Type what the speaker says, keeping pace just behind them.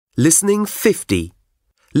Listening 50.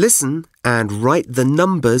 Listen and write the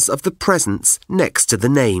numbers of the presents next to the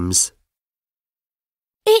names.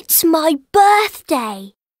 It's my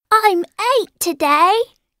birthday. I'm 8 today.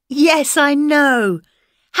 Yes, I know.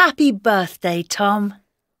 Happy birthday, Tom.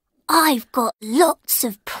 I've got lots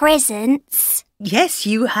of presents. Yes,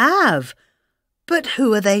 you have. But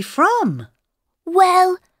who are they from?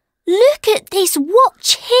 Well, look at this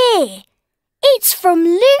watch here. It's from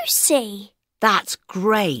Lucy. That's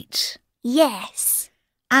great. Yes.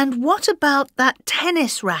 And what about that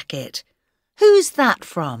tennis racket? Who's that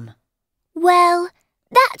from? Well,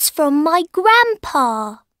 that's from my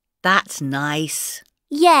grandpa. That's nice.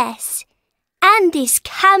 Yes. And this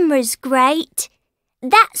camera's great.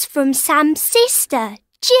 That's from Sam's sister,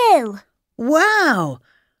 Jill. Wow!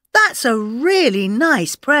 That's a really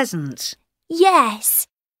nice present. Yes.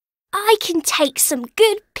 I can take some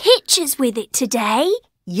good pictures with it today.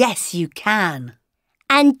 Yes, you can.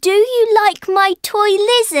 And do you like my toy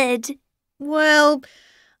lizard? Well,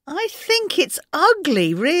 I think it's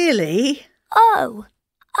ugly, really. Oh,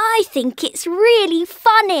 I think it's really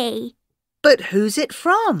funny. But who's it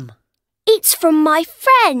from? It's from my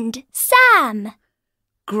friend, Sam.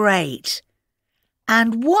 Great.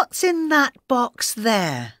 And what's in that box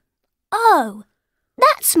there? Oh,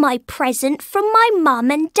 that's my present from my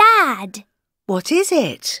mum and dad. What is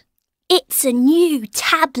it? It's a new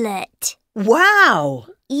tablet. Wow!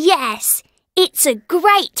 Yes, it's a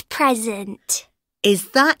great present. Is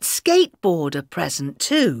that skateboard a present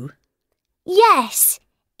too? Yes,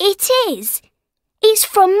 it is. It's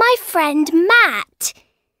from my friend Matt.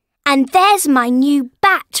 And there's my new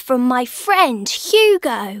bat from my friend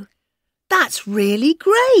Hugo. That's really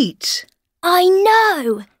great. I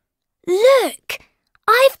know. Look,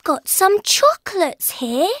 I've got some chocolates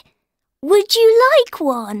here. Would you like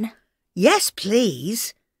one? Yes,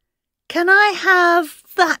 please. Can I have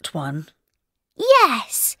that one?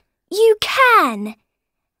 Yes, you can.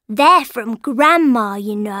 They're from Grandma,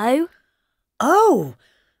 you know. Oh,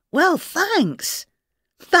 well, thanks.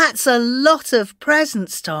 That's a lot of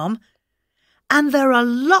presents, Tom. And there are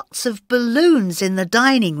lots of balloons in the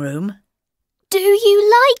dining room. Do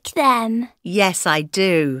you like them? Yes, I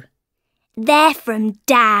do. They're from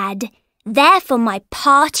Dad. They're for my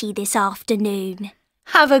party this afternoon.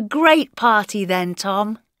 Have a great party then,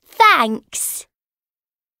 Tom. Thanks.